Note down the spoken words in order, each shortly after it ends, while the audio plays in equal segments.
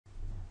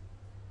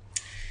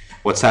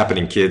What's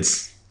happening,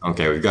 kids?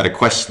 Okay, we've got a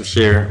question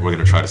here. We're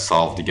going to try to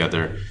solve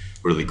together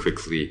really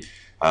quickly.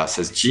 It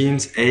says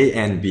genes A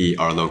and B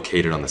are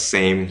located on the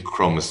same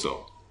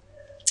chromosome.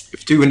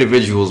 If two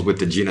individuals with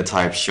the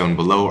genotype shown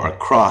below are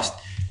crossed,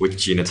 which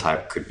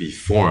genotype could be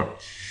formed?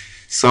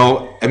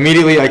 So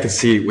immediately I can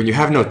see when you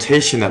have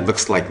notation that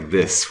looks like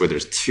this, where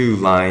there's two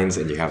lines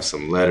and you have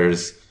some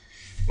letters.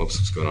 Whoops,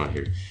 what's going on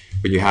here?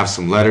 When you have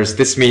some letters,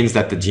 this means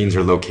that the genes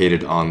are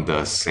located on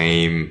the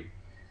same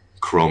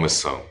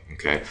chromosome,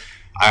 okay?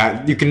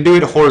 You can do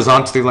it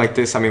horizontally like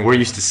this. I mean, we're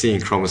used to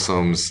seeing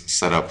chromosomes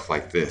set up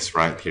like this,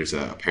 right? Here's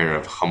a pair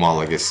of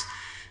homologous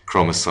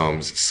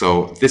chromosomes.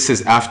 So this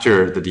is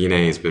after the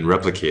DNA has been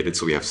replicated,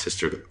 so we have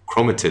sister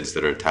chromatids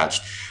that are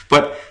attached.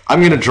 But I'm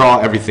going to draw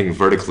everything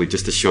vertically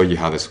just to show you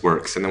how this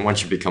works. And then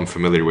once you become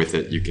familiar with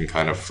it, you can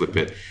kind of flip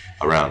it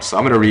around. So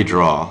I'm going to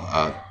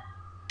redraw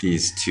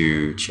these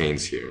two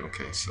chains here.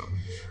 Okay, so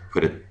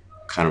put it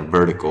kind of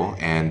vertical,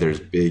 and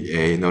there's big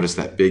A. Notice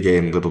that big A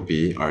and little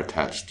b are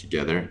attached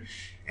together.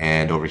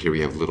 And over here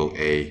we have little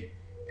a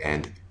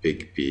and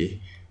big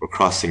B. We're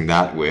crossing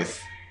that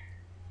with,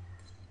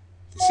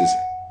 this is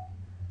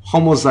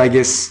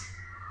homozygous,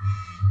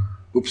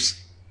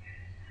 oops,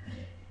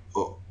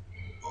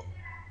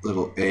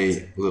 little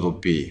a, little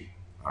b.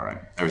 All right,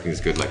 everything's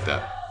good like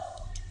that.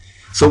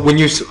 So when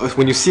you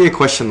see a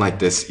question like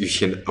this, you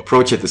should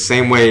approach it the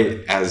same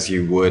way as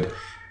you would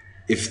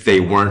if they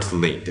weren't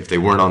linked, if they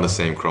weren't on the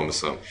same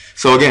chromosome.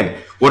 So again,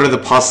 what are the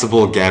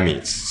possible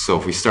gametes? So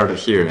if we start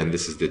here, and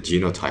this is the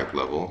genotype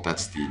level,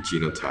 that's the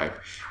genotype,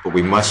 but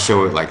we must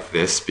show it like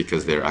this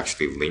because they're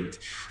actually linked.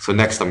 So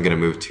next I'm going to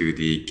move to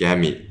the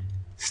gamete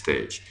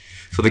stage.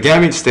 So the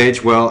gamete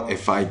stage, well,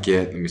 if I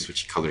get, let me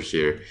switch color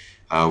here,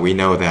 we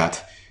know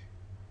that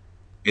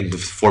in the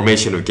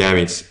formation of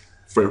gametes,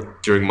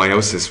 during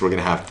meiosis, we're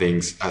going to have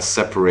things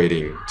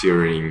separating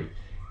during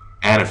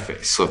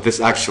anaphase. So if this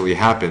actually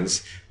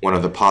happens, one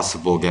of the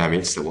possible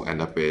gametes that we'll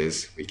end up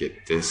is we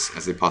get this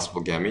as a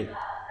possible gamete.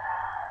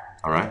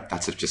 All right,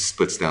 that's if it just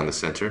splits down the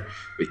center.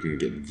 We can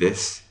get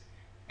this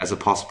as a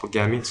possible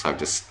gamete, so I've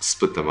just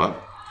split them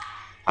up.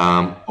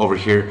 Over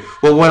here,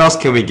 well, what else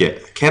can we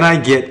get? Can I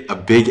get a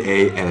big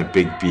A and a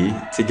big B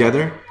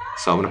together?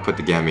 So I'm going to put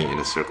the gamete in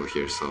a circle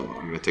here. So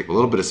I'm going to take a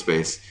little bit of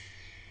space.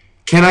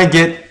 Can I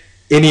get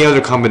any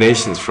other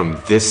combinations from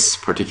this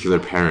particular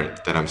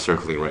parent that I'm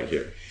circling right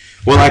here?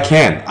 Well, I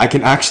can. I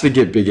can actually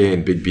get big A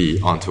and big B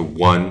onto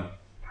one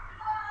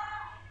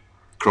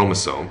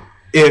chromosome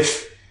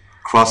if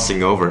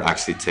crossing over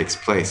actually takes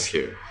place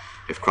here.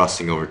 If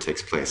crossing over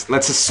takes place.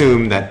 Let's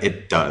assume that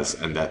it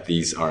does and that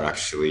these are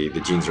actually,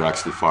 the genes are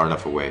actually far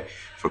enough away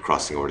for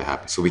crossing over to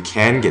happen. So we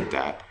can get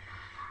that.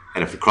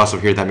 And if we cross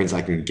over here, that means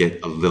I can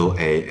get a little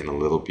a and a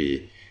little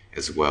b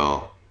as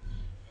well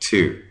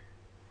too.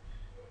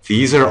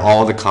 These are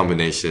all the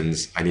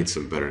combinations. I need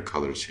some better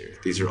colors here.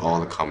 These are all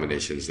the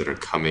combinations that are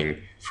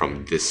coming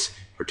from this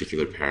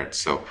particular parent.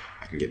 So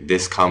I can get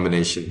this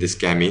combination, this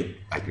gamete.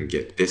 I can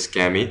get this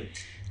gamete.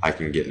 I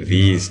can get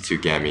these two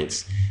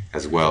gametes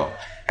as well.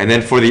 And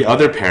then for the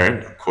other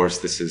parent, of course,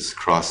 this is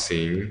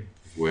crossing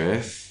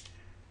with,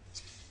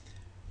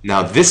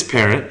 now this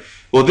parent,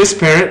 well, this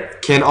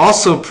parent can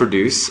also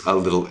produce a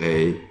little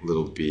a,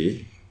 little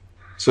b.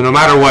 So no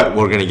matter what,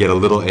 we're going to get a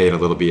little a and a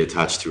little b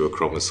attached to a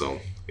chromosome.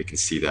 We can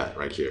see that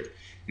right here.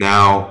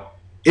 Now,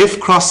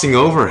 if crossing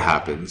over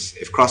happens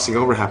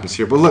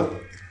here, but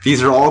look,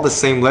 these are all the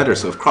same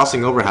letters. So if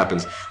crossing over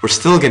happens, we're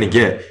still going to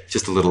get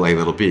just a little a,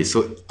 little b.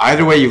 So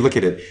either way you look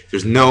at it,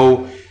 there's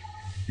no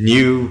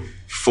new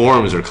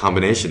forms or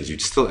combinations.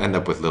 You'd still end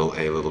up with little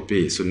a, little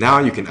b. So now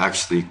you can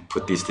actually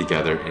put these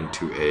together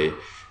into a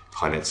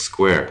Punnett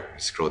square.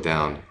 Scroll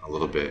down a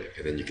little bit,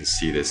 and then you can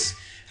see this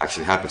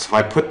actually happen. So if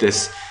I put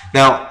this,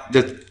 now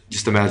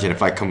just imagine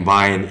if I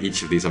combine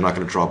each of these, I'm not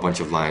going to draw a bunch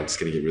of lines, it's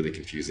going to get really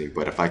confusing,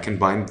 but if I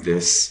combine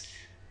this,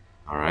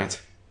 all right,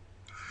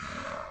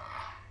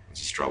 I'll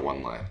just draw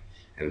one line,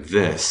 and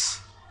this,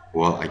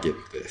 well, I get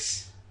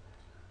this.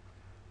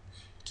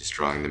 Just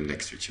drawing them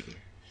next to each other.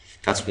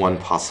 That's one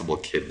possible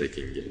kid they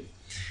can get.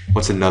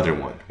 What's another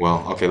one?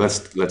 Well, okay,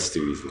 let's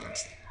do these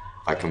lines.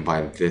 If I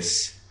combine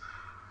this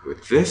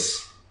with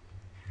this,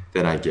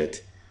 then I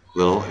get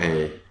little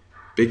a,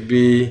 big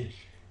B,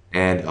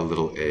 and a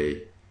little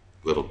a,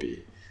 little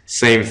b.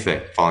 Same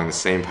thing, following the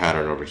same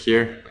pattern over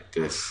here, like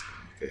this,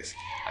 like this.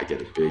 I get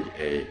a big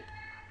A,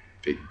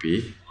 big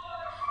B,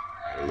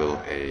 and a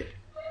little a,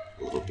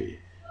 little b.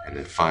 And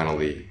then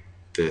finally,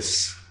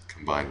 this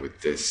combined with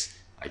this,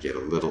 I get a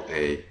little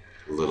a,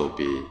 little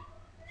b,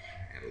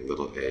 and a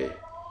little a,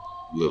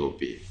 little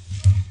b.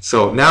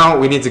 So now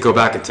we need to go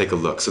back and take a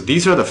look. So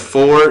these are the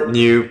four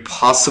new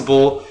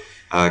possible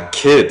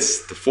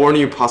kids, the four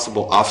new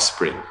possible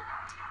offspring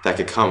that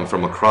could come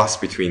from a cross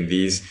between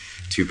these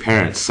two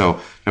parents. So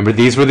remember,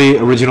 these were the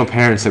original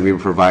parents that we were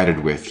provided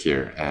with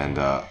here, and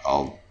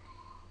I'll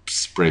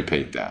spray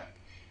paint that.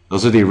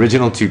 Those are the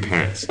original two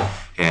parents,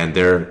 and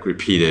they're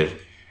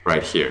repeated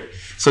right here.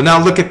 So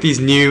now look at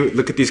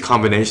these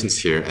combinations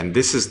here, and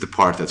this is the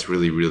part that's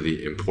really,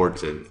 really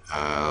important.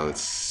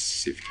 Let's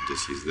see if you can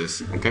just use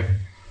this. Okay.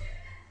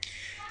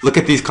 Look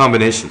at these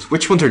combinations.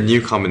 Which ones are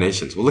new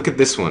combinations? Well, look at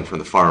this one from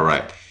the far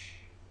right.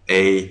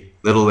 A,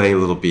 little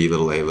b,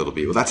 little a, little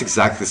b. Well, that's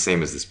exactly the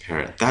same as this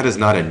parent. That is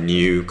not a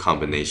new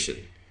combination.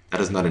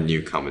 That is not a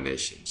new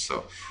combination.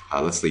 So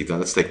let's leave that.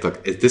 Let's take a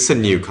look. Is this a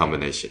new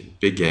combination?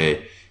 Big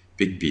A,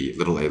 big B,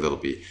 little a, little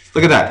b.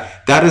 Look at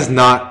that. That is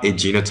not a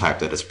genotype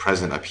that is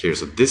present up here.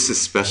 So this is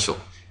special.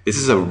 This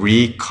is a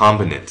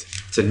recombinant.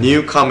 It's a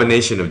new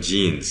combination of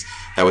genes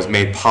that was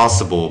made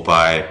possible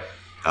by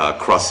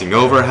crossing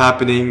over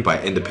happening,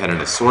 by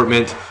independent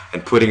assortment,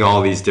 and putting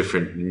all these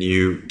different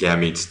new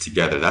gametes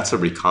together. That's a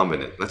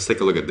recombinant. Let's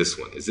take a look at this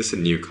one. Is this a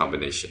new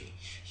combination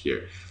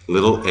here?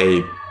 Little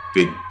a,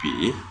 big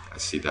B, I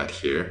see that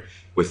here,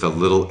 with a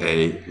little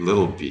a,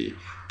 little b.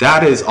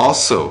 That is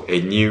also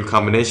a new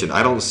combination.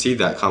 I don't see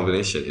that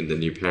combination in the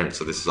new parent,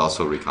 so this is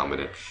also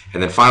recombinant.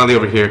 And then finally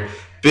over here,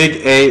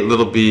 big A,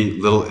 little b,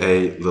 little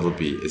a, little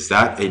b. Is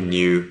that a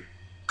new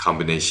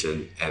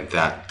combination? And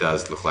that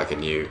does look like a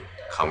new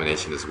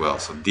combination as well.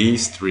 So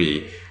these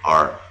three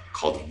are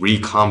called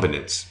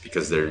recombinants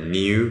because they're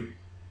new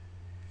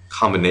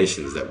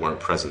combinations that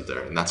weren't present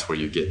there, and that's where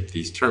you get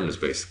these terms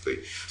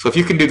basically. So if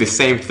you can do the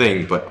same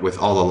thing but with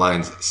all the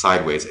lines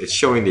sideways, it's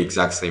showing the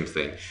exact same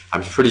thing.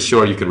 I'm pretty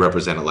sure you can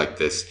represent it like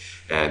this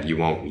and you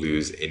won't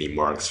lose any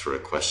marks for a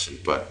question.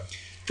 But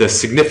the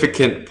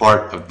significant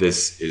part of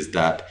this is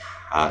that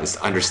is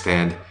to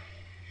understand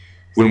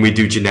when we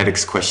do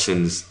genetics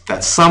questions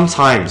that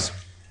sometimes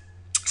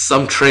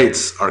some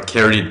traits are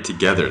carried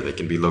together. They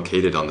can be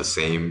located on the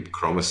same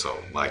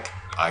chromosome, like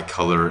eye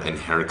color and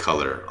hair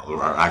color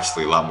are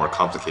actually a lot more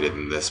complicated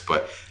than this,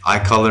 but eye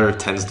color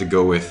tends to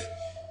go with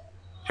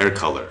hair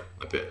color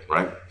a bit,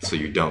 right? So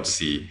you don't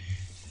see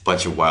a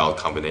bunch of wild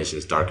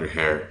combinations. Darker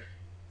hair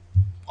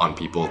on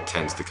people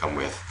tends to come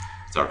with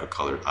darker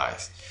colored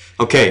eyes.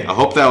 Okay, I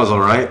hope that was all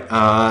right.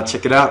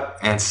 Check it out.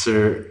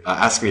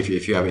 Ask me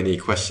if you have any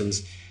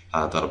questions.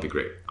 That'll be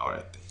great. All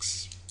right.